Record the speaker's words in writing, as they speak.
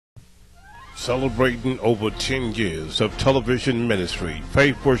Celebrating over 10 years of television ministry,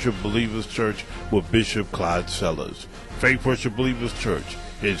 Faith Worship Believers Church with Bishop Clyde Sellers. Faith Worship Believers Church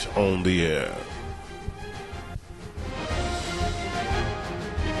is on the air.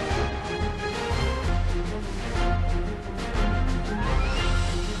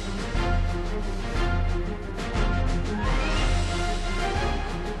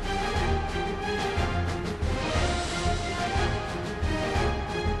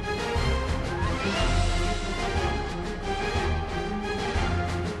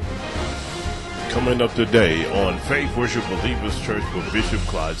 Coming up today on Faith Worship Believers Church with Bishop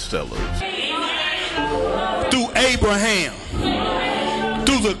Clyde Sellers. Through Abraham,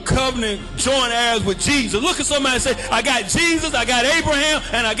 through the covenant joint heirs with Jesus. Look at somebody and say, I got Jesus, I got Abraham,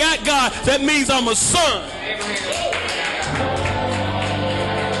 and I got God. That means I'm a son.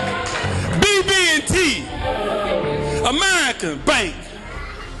 BB&T, American Bank,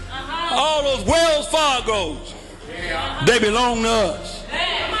 all those Wells Fargos, they belong to us.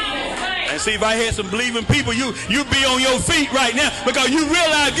 And see, if I had some believing people, you'd be on your feet right now, because you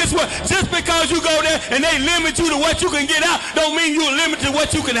realize, guess what? Just because you go there and they limit you to what you can get out, don't mean you're limited to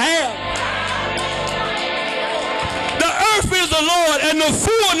what you can have. The earth is the Lord and the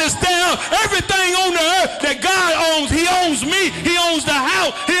fullness thereof. Everything on the earth that God owns, He owns me. He owns the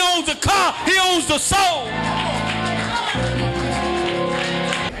house. He owns the car. He owns the soul.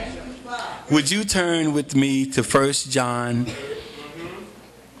 Would you turn with me to 1 John,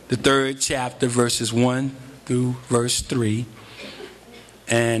 the 3rd chapter, verses 1 through verse 3,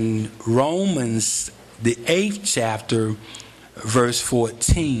 and Romans, the 8th chapter, verse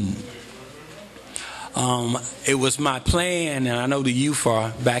 14. It was my plan, and I know the youth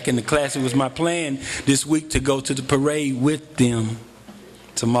are back in the class, it was my plan this week to go to the parade with them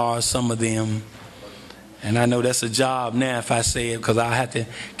tomorrow, some of them. And I know that's a job now if I say it, because I have to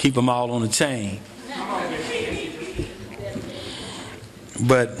keep them all on the chain.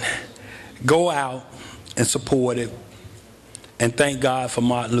 But go out and support it, and thank God for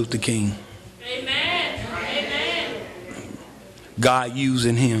Martin Luther King. Amen. Amen. God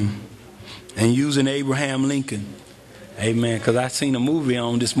using him and using Abraham Lincoln. Amen. Because I seen a movie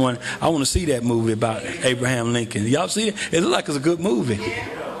on this morning. I want to see that movie about Abraham Lincoln. Y'all see it? It looks like it's a good movie.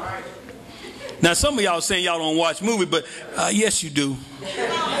 Now some of y'all saying y'all don't watch movies, but yes you do.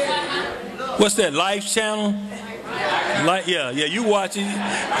 What's that, Life Channel? Yeah, you watch it.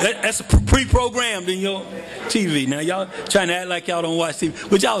 That's pre-programmed in your TV. Now y'all trying to act like y'all don't watch TV.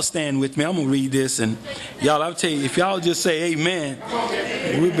 But y'all stand with me. I'm gonna read this, and y'all, I'll tell you, if y'all just say amen,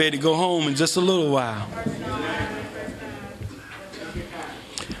 we're ready to go home in just a little while.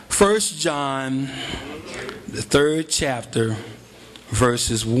 1 John, the 3rd chapter,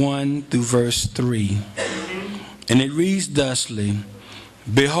 verses 1 through verse 3. And it reads thusly: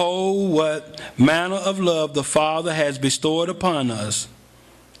 Behold, what manner of love the Father has bestowed upon us,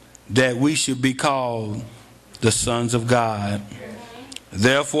 that we should be called the sons of God.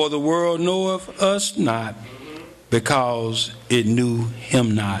 Therefore the world knoweth us not, because it knew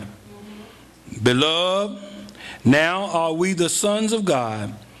him not. Beloved, now are we the sons of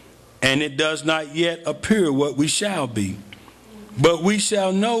God, and it does not yet appear what we shall be. But we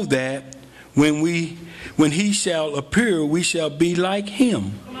shall know that when he shall appear, we shall be like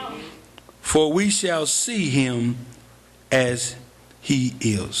him. For we shall see him as he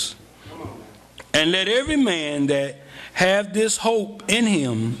is. And let every man that have this hope in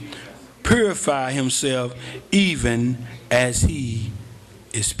him purify himself, even as he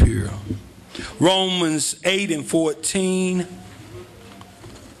is pure. Romans 8 and 14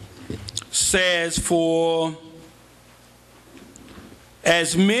 says, For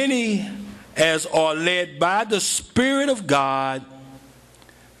as many as are led by the Spirit of God,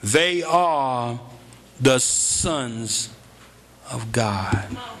 they are the sons of God.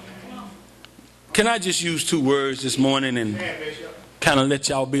 Can I just use 2 words this morning and kind of let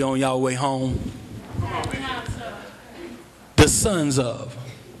y'all be on y'all way home? The sons of.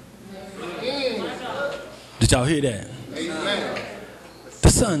 Did y'all hear that? The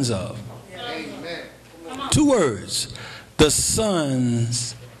sons of. 2 words. The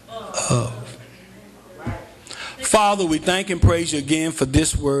sons of. Father, we thank and praise you again for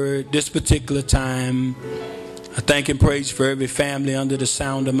this word, this particular time. I thank and praise you for every family under the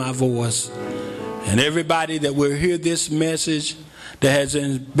sound of my voice, and everybody that will hear this message that has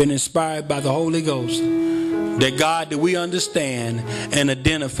been inspired by the Holy Ghost. That God, that we understand and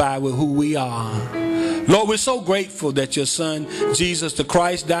identify with who we are. Lord, we're so grateful that your son, Jesus the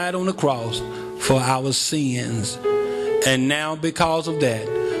Christ, died on the cross for our sins. And now because of that,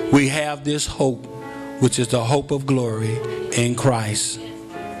 we have this hope, which is the hope of glory in Christ.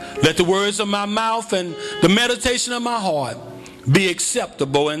 Let the words of my mouth and the meditation of my heart be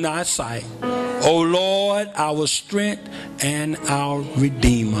acceptable in thy sight. O Lord, our strength and our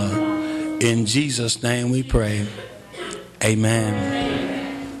Redeemer. In Jesus' name we pray. Amen.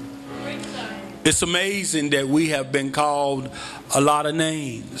 It's amazing that we have been called a lot of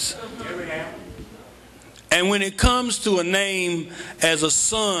names. And when it comes to a name as a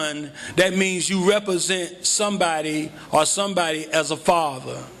son, that means you represent somebody or somebody as a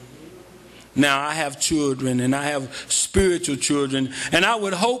father. Now, I have children, and I have spiritual children, and I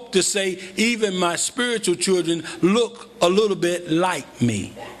would hope to say even my spiritual children look a little bit like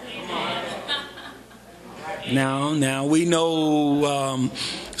me. Now we know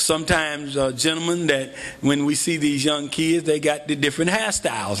sometimes, gentlemen, that when we see these young kids, they got the different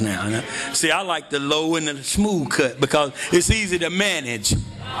hairstyles now. See, I like the low and the smooth cut because it's easy to manage.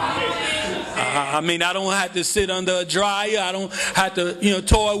 I mean, I don't have to sit under a dryer. I don't have to,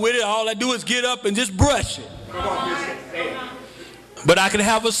 toy with it. All I do is get up and just brush it. But I could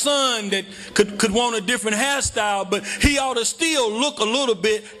have a son that could want a different hairstyle, but he ought to still look a little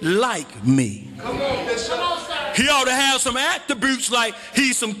bit like me. He ought to have some attributes like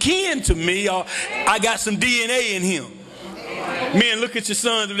he's some kin to me, or I got some DNA in him. Men, look at your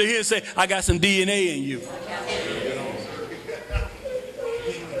sons over here and say, I got some DNA in you.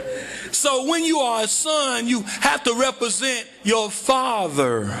 So when you are a son, you have to represent your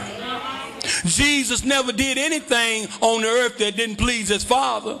father. Jesus never did anything on the earth that didn't please his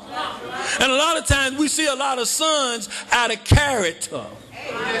father. And a lot of times we see a lot of sons out of character.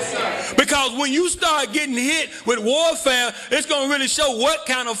 Because when you start getting hit with warfare, it's going to really show what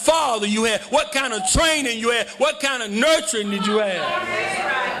kind of father you had, what kind of training you had, what kind of nurturing did you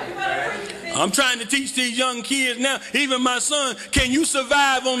have. I'm trying to teach these young kids now, even my son, can you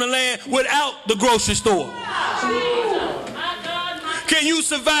survive on the land without the grocery store? Can you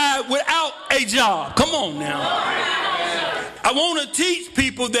survive without a job? Come on now. I want to teach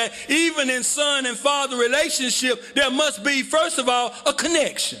people that even in son and father relationship, there must be, first of all, a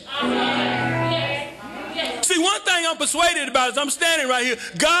connection. See, one thing I'm persuaded about is I'm standing right here.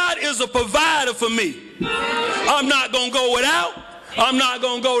 God is a provider for me. I'm not going to go without. I'm not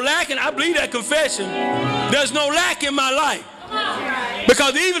going to go lacking. I believe that confession. There's no lack in my life.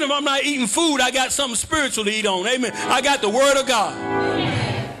 Because even if I'm not eating food, I got something spiritual to eat on. Amen. I got the word of God.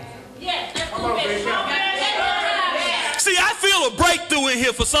 See, I feel a breakthrough in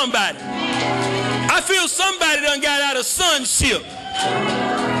here for somebody. I feel somebody done got out of sonship.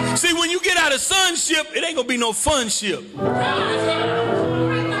 See, when you get out of sonship, it ain't going to be no funship.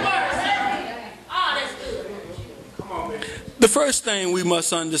 The first thing we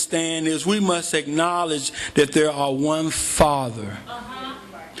must understand is we must acknowledge that there are one Father.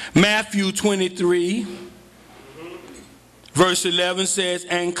 Matthew 23, verse 11 says,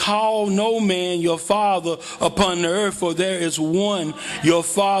 and call no man your father upon the earth, for there is one, your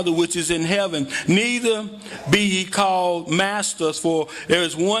Father which is in heaven. Neither be ye called masters, for there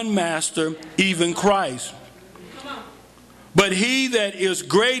is one master, even Christ. But he that is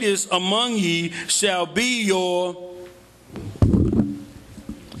greatest among ye shall be your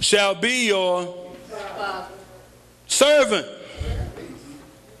servant.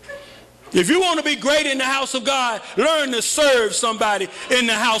 If you want to be great in the house of God, learn to serve somebody in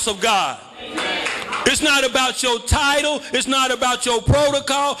the house of God. It's not about your title. It's not about your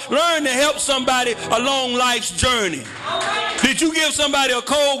protocol. Learn to help somebody along life's journey. Did you give somebody a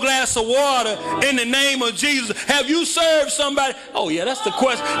cold glass of water in the name of Jesus? Have you served somebody? Oh, yeah, that's the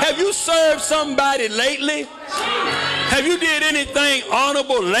question. Have you served somebody lately? Have you did anything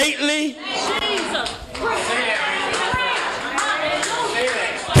honorable lately?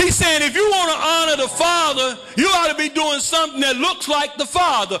 He's saying if you want to honor the Father, you ought to be doing something that looks like the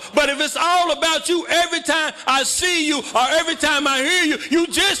Father. But if it's all about you, every time I see you or every time I hear you, you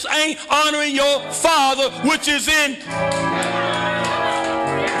just ain't honoring your Father, which is in...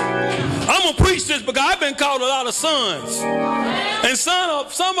 I'm going to preach this because I've been called a lot of sons. And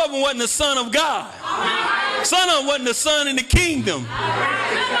some of them wasn't the son of God. Some of them wasn't the son in the kingdom.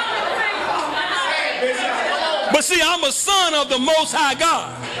 But see, I'm a son of the Most High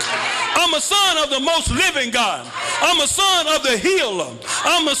God. I'm a son of the most living God. I'm a son of the healer.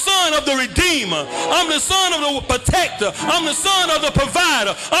 I'm a son of the redeemer. I'm the son of the protector. I'm the son of the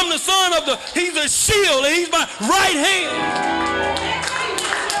provider. I'm the son of the... He's a shield and he's my right hand.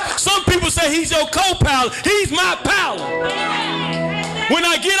 Some people say he's your co-pilot. He's my pilot. When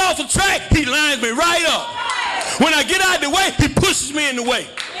I get off the track, he lines me right up. When I get out of the way, he pushes me in the way.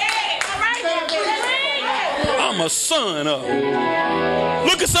 I'm a son of.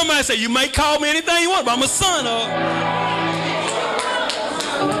 Look at somebody and say, you may call me anything you want, but I'm a son of.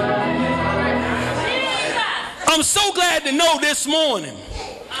 I'm so glad to know this morning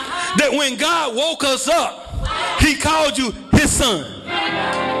that when God woke us up, he called you his son,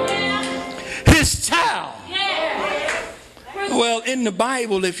 his child. Well, in the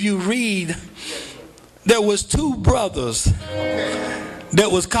Bible, if you read, there was two brothers that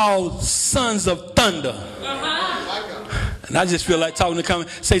was called sons of thunder. And I just feel like talking to come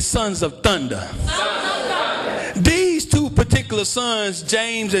say sons of thunder. These two particular sons,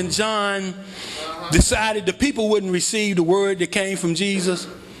 James and John, decided the people wouldn't receive the word that came from Jesus.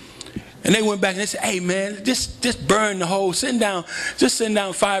 And they went back and they said, hey man, just burn the whole, send down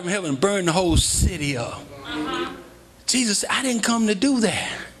fire from heaven and burn the whole city up. Jesus said, I didn't come to do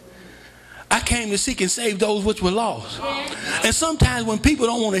that. I came to seek and save those which were lost. And sometimes when people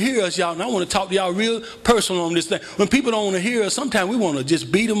don't want to hear us, y'all, and I want to talk to y'all real personal on this thing. When people don't want to hear us, sometimes we want to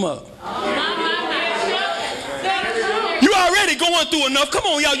just beat them up. You already going through enough. Come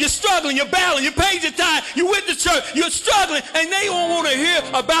on, y'all. You're struggling. You're battling. You paid your time. You went to church. You're struggling. And they don't want to hear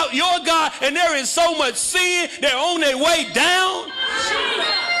about your God. And they're in so much sin. They're on their way down.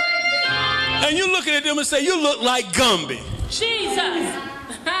 And you're looking at them and say, you look like Gumby. Jesus.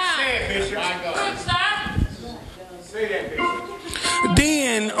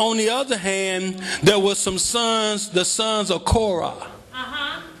 Then, on the other hand, there were some sons, the sons of Korah.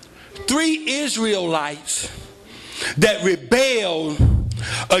 3 Israelites that rebelled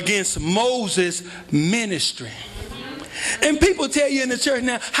against Moses' ministry. And people tell you in the church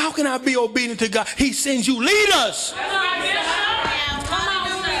now, how can I be obedient to God? He sends you leaders.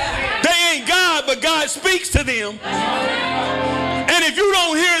 They ain't God, but God speaks to them. And if you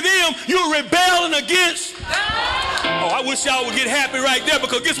don't hear them, you're rebelling against. Oh, I wish y'all would get happy right there,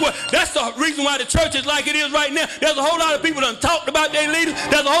 because guess what? That's the reason why the church is like it is right now. There's a whole lot of people done talked about their leaders.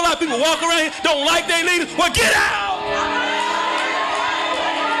 There's a whole lot of people walking around here don't like their leaders. Well, get out!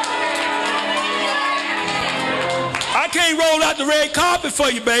 I can't roll out the red carpet for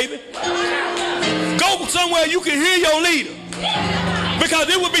you, baby. Go somewhere you can hear your leader. Because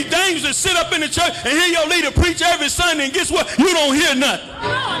it would be dangerous to sit up in the church and hear your leader preach every Sunday, and guess what? You don't hear nothing.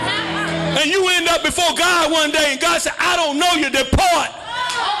 And you end up before God one day, and God said, I don't know you, depart.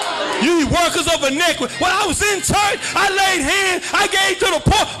 You workers of iniquity. When I was in church, I laid hands, I gave to the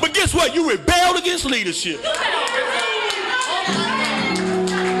poor, but guess what? You rebelled against leadership.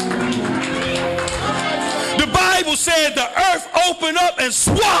 The Bible said the earth opened up and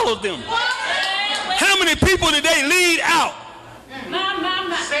swallowed them. How many people did they lead out?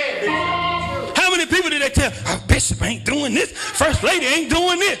 How many people did they tell, oh, Bishop ain't doing this, First Lady ain't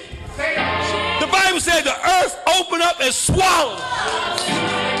doing this? The Bible said the earth opened up and swallowed.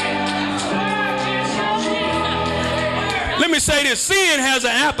 Let me say this, sin has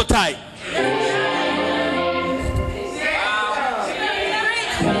an appetite.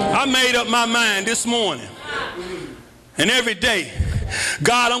 I made up my mind this morning, and every day,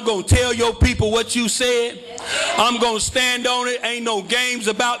 God, I'm going to tell your people what you said. I'm going to stand on it. Ain't no games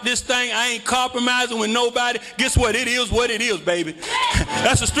about this thing. I ain't compromising with nobody. Guess what? It is what it is, baby.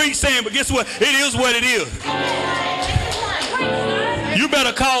 That's a street saying, but guess what? It is what it is. You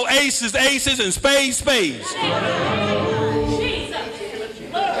better call aces, aces, and spades, spades.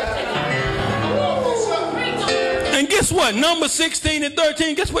 And guess what? Number 16 and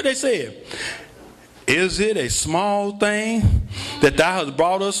 13, guess what they said? Is it a small thing that thou hast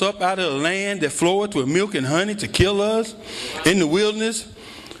brought us up out of the land that floweth with milk and honey to kill us in the wilderness,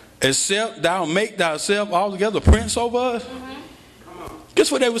 except thou make thyself altogether prince over us?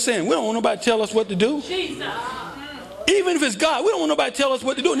 Guess what they were saying? We don't want nobody to tell us what to do. Jesus. Even if it's God, we don't want nobody to tell us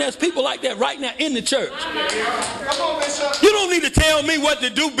what to do. And there's people like that right now in the church. Come on, Bishop. You don't need to tell me what to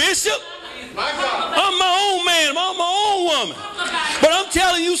do, Bishop. I'm my own man. I'm my own woman. But I'm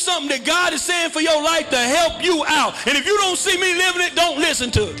telling you something that God is saying for your life to help you out. And if you don't see me living it, don't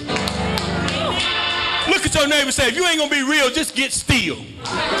listen to it. Look at your neighbor and say, if you ain't going to be real, just get still.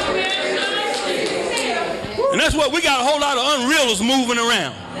 And that's what we got, a whole lot of unrealers moving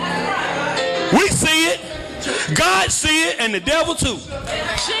around. We see it, God see it, and the devil too.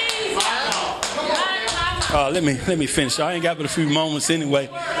 Let me finish. I ain't got but a few moments anyway.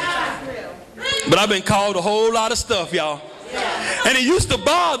 But I've been called a whole lot of stuff, y'all. And it used to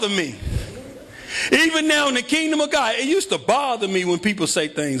bother me. Even now in the kingdom of God, it used to bother me when people say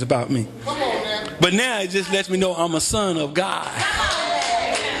things about me. But now it just lets me know I'm a son of God.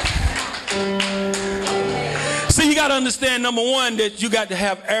 See, you got to understand, number one, that you got to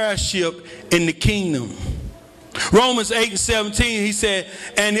have heirship in the kingdom. Romans 8:17, he said,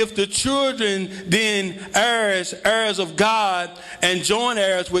 and if the children then heirs of God, and joint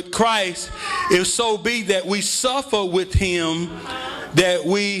heirs with Christ, if so be that we suffer with him, that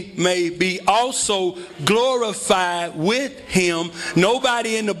we may be also glorified with him.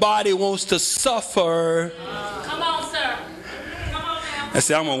 Nobody in the body wants to suffer. Come on, sir. Come on now. I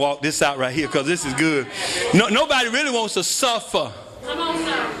said, I'm going to walk this out right here because this is good. Nobody really wants to suffer. Come on,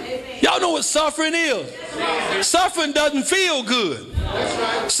 sir. Y'all know what suffering is. Suffering doesn't feel good.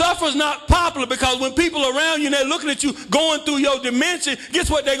 Suffering's not popular because when people around you and they're looking at you going through your dimension, guess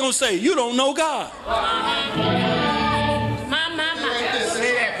what they're going to say? You don't know God.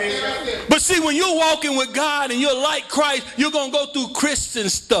 But see, when you're walking with God and you're like Christ, you're going to go through Christian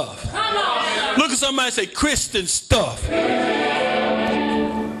stuff. Look at somebody and say, Christian stuff.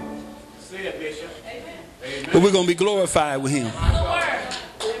 But we're going to be glorified with him.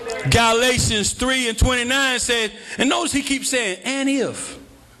 Galatians 3:29 says, and notice he keeps saying, and if.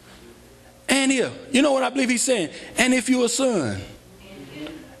 And if. You know what I believe he's saying? And if you're a son.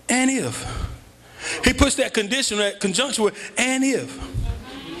 And if. He puts that condition, that conjunction with, and if.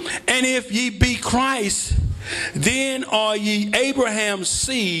 And if ye be Christ, then are ye Abraham's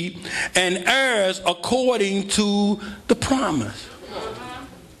seed and heirs according to the promise.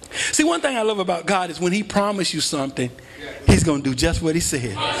 See, one thing I love about God is when he promised you something, he's going to do just what he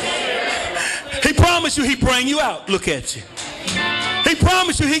said. He promised you he'd bring you out. Look at you. He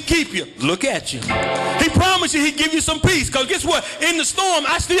promised you he'd keep you. Look at you. He promised you he'd give you some peace. Because guess what? In the storm,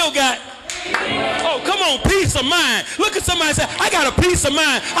 I still got, oh, come on, peace of mind. Look at somebody and say, I got a peace of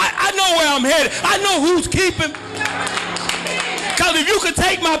mind. I know where I'm headed. I know who's keeping. Because if you could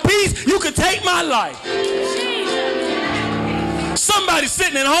take my peace, you could take my life. Somebody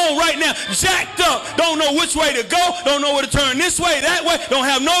sitting at home right now, jacked up, don't know which way to go, don't know where to turn this way, that way, don't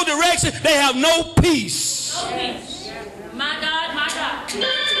have no direction, they have no peace. No peace. My God, my God.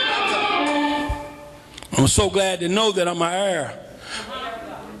 I'm so glad to know that I'm an heir.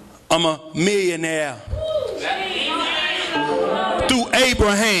 I'm a millionaire. Through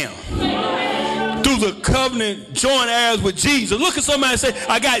Abraham. Through the covenant joint heirs with Jesus. Look at somebody and say,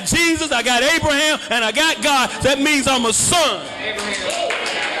 I got Jesus, I got Abraham, and I got God. That means I'm a son.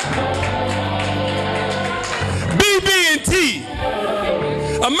 BB&T,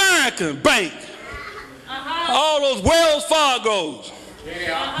 American Bank, all those Wells Fargos,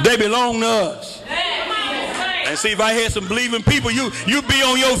 they belong to us. And see, if I had some believing people, you'd be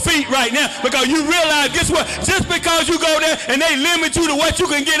on your feet right now because you realize, guess what? Just because you go there and they limit you to what you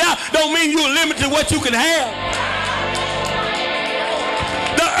can get out, don't mean you're limited to what you can have.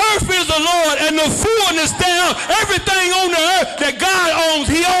 The earth is the Lord and the fullness thereof. Everything on the earth that God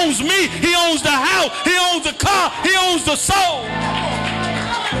owns, he owns me. He owns the house. He owns the car. He owns the soul.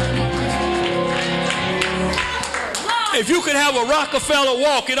 If you could have a Rockefeller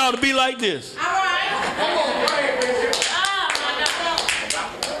walk, it ought to be like this.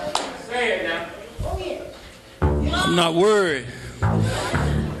 I'm not worried.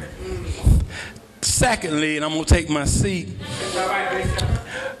 Secondly, and I'm going to take my seat,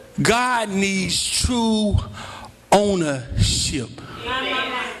 God needs true ownership.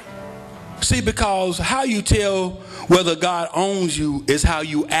 See, because how you tell whether God owns you is how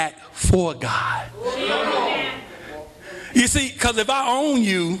you act for God. You see, because if I own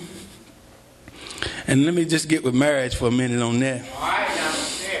you, and let me just get with marriage for a minute on that.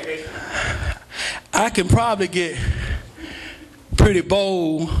 I can probably get pretty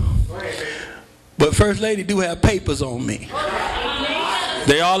bold, but First Lady do have papers on me.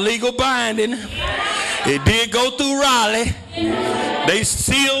 They are legal binding. It did go through Raleigh. They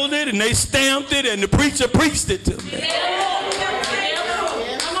sealed it and they stamped it and the preacher preached it to me.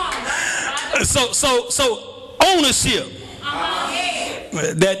 So ownership.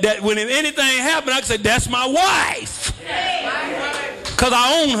 That when anything happened, I can say, that's my wife. Because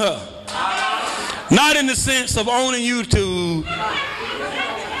I own her. Not in the sense of owning you to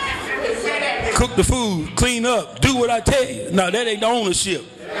cook the food, clean up, do what I tell you. No, that ain't the ownership.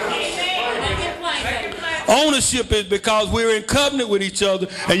 Ownership is because we're in covenant with each other,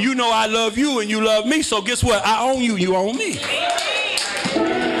 and you know I love you and you love me, so guess what? I own you, you own me.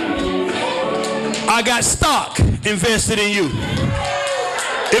 I got stock invested in you.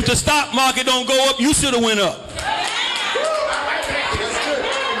 If the stock market don't go up, you should have went up.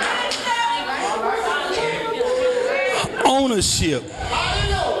 Ownership.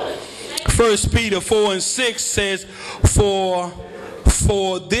 1 Peter 4:6 says,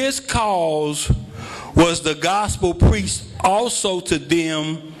 For this cause was the gospel preached also to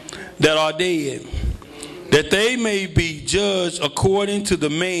them that are dead, that they may be judged according to the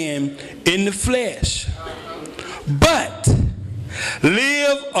man in the flesh, but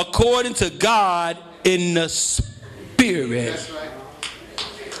live according to God in the Spirit.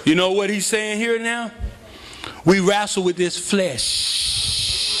 You know what he's saying here now? We wrestle with this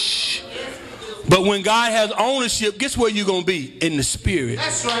flesh. But when God has ownership, guess where you're going to be? In the Spirit.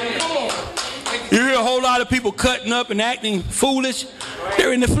 That's right. You hear a whole lot of people cutting up and acting foolish.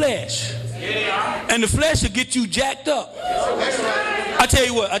 They're in the flesh. And the flesh will get you jacked up. I tell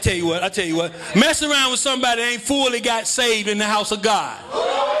you what. Mess around with somebody that ain't fully got saved in the house of God.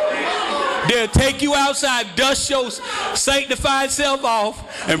 They'll take you outside, dust your sanctified self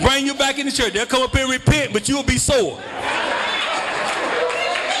off, and bring you back in the church. They'll come up here and repent, but you'll be sore.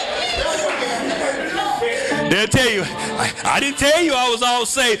 They'll tell you, I didn't tell you I was all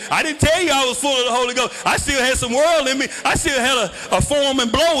saved. I didn't tell you I was full of the Holy Ghost. I still had some world in me. I still had a form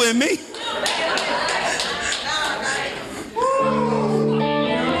and blow in me.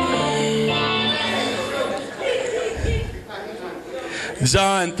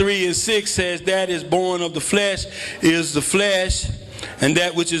 John 3:6 says, that is born of the flesh is the flesh, and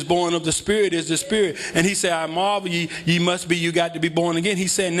that which is born of the Spirit is the Spirit. And he said, I marvel ye must be, you got to be born again. He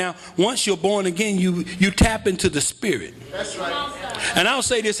said, now, once you're born again, you tap into the Spirit. That's right. And I'll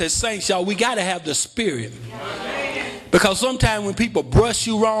say this as saints, y'all, we got to have the Spirit. Because sometimes when people brush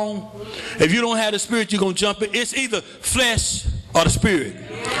you wrong, if you don't have the Spirit, you're going to jump in. It's either flesh or the Spirit.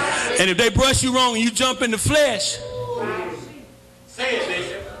 And if they brush you wrong and you jump in the flesh,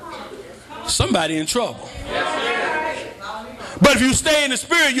 somebody in trouble. But if you stay in the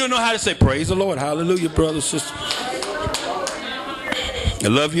Spirit, you'll know how to say, praise the Lord, hallelujah, brothers, sisters. I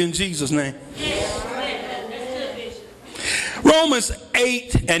love you in Jesus' name. Romans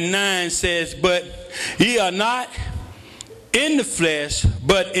 8:9 says, but ye are not in the flesh,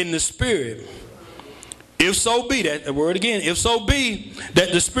 but in the Spirit. If so be, that the word again, if so be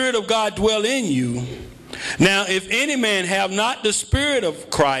that the Spirit of God dwell in you. Now, if any man have not the Spirit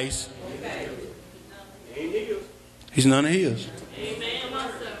of Christ, he's none of his.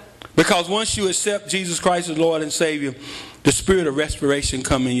 Because once you accept Jesus Christ as Lord and Savior, the Spirit of restoration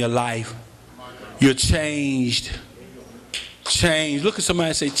come in your life. You're changed. Changed. Look at somebody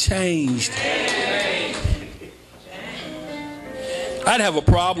and say, changed. I'd have a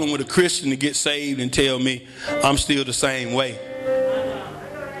problem with a Christian to get saved and tell me I'm still the same way.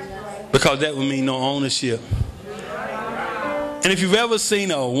 Because that would mean no ownership. And if you've ever seen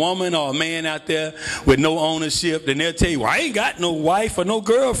a woman or a man out there with no ownership, then they'll tell you, well, I ain't got no wife or no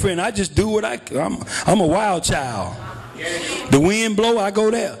girlfriend. I just do what I'm a wild child. The wind blow, I go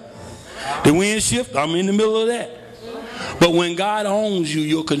there. The wind shift, I'm in the middle of that. But when God owns you,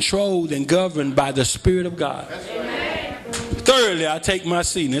 you're controlled and governed by the Spirit of God. Thirdly, I take my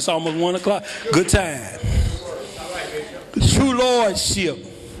seat. And it's almost 1 o'clock. Good time. The true lordship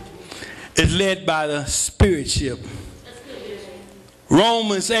is led by the spiritship.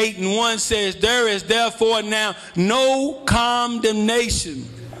 Romans 8:1 says, there is therefore now no condemnation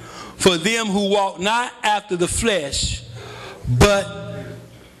for them who walk not after the flesh, but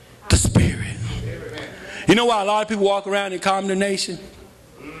the Spirit. You know why a lot of people walk around in condemnation?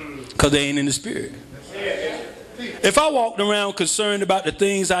 Because they ain't in the Spirit. If I walked around concerned about the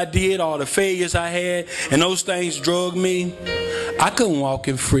things I did or the failures I had, and those things drug me, I couldn't walk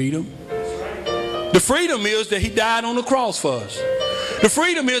in freedom. The freedom is that he died on the cross for us. The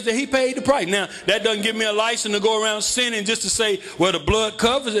freedom is that he paid the price. Now, that doesn't give me a license to go around sinning just to say, well, the blood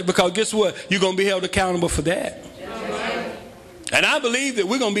covers it, because guess what? You're going to be held accountable for that. And I believe that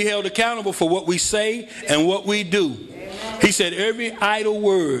we're going to be held accountable for what we say and what we do. He said every idle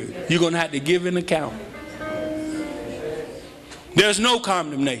word you're going to have to give an account. There's no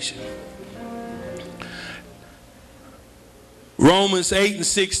condemnation. Romans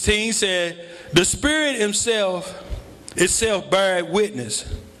 8:16 said, the Spirit himself itself bear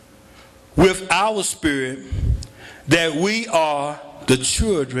witness with our spirit that we are the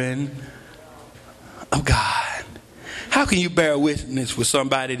children of God. How can you bear witness with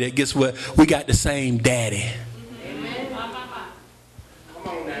somebody that, guess what, we got the same daddy?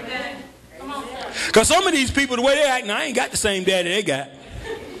 Because some of these people, the way they act, I ain't got the same daddy they got.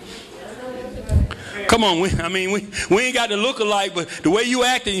 Come on, we ain't got to look alike, but the way you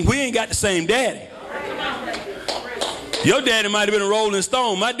acting, we ain't got the same daddy. Your daddy might have been a rolling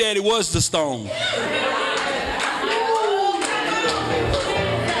stone. My daddy was the stone.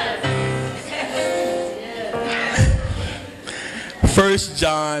 1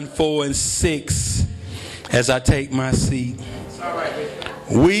 John 4:6, as I take my seat.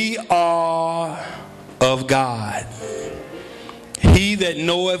 We are of God. He that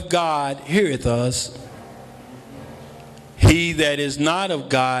knoweth God heareth us. He that is not of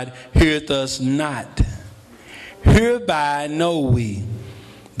God heareth us not. Hereby know we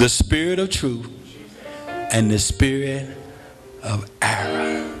the spirit of truth and the spirit of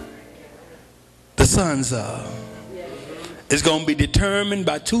error. The sons of. It's going to be determined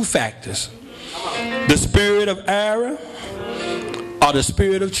by two factors. The spirit of error or the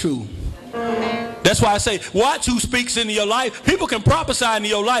spirit of truth. That's why I say, watch who speaks into your life. People can prophesy into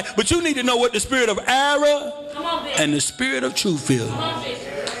your life, but you need to know what the spirit of error and the spirit of truth is.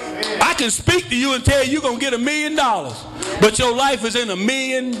 I can speak to you and tell you you're going to get $1 million, but your life is in $1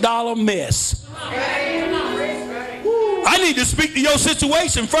 million mess. I need to speak to your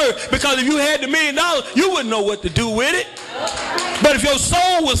situation first, because if you had the $1 million, you wouldn't know what to do with it. But if your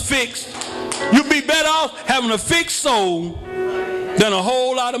soul was fixed, you'd be better off having a fixed soul than a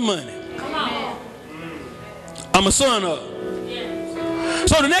whole lot of money. I'm a son of.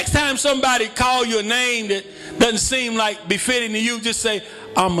 So the next time somebody call you a name that doesn't seem like befitting to you, just say,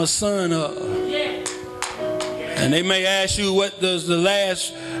 I'm a son of. And they may ask you, what does the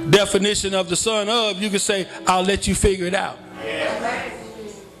last definition of the son of? You can say, I'll let you figure it out.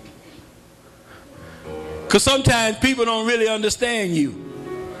 Because sometimes people don't really understand you.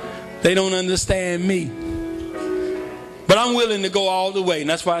 They don't understand me. But I'm willing to go all the way. And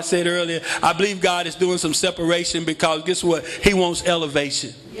that's why I said earlier, I believe God is doing some separation, because guess what? He wants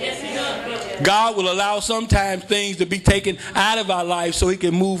elevation. God will allow sometimes things to be taken out of our life so he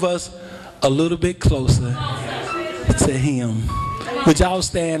can move us a little bit closer to him. Would y'all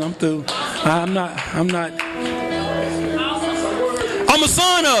stand? I'm through. I'm a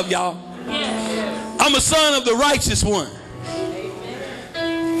son of, y'all. I'm a son of the righteous one.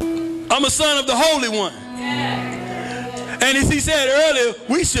 I'm a son of the Holy One. And as he said earlier,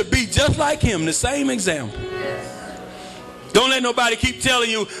 we should be just like him, the same example. Don't let nobody keep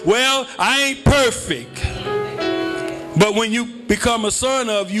telling you, well, I ain't perfect. But when you become a son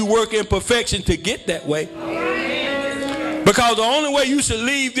of, you work in perfection to get that way. Because the only way you should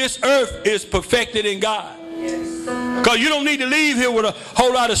leave this earth is perfected in God. Because you don't need to leave here with a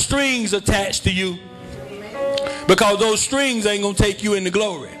whole lot of strings attached to you. Because those strings ain't going to take you into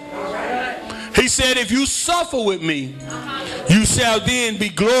glory. He said, if you suffer with me, you shall then be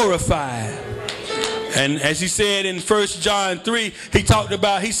glorified. And as he said in 1 John 3, he talked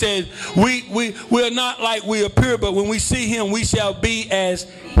about, he said, we're not like we appear, but when we see him, we shall be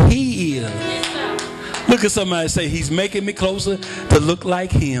as he is. Look at somebody and say, he's making me closer to look like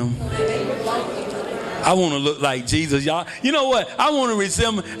him. I want to look like Jesus, y'all. You know what? I want to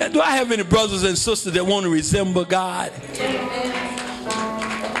resemble. Do I have any brothers and sisters that want to resemble God?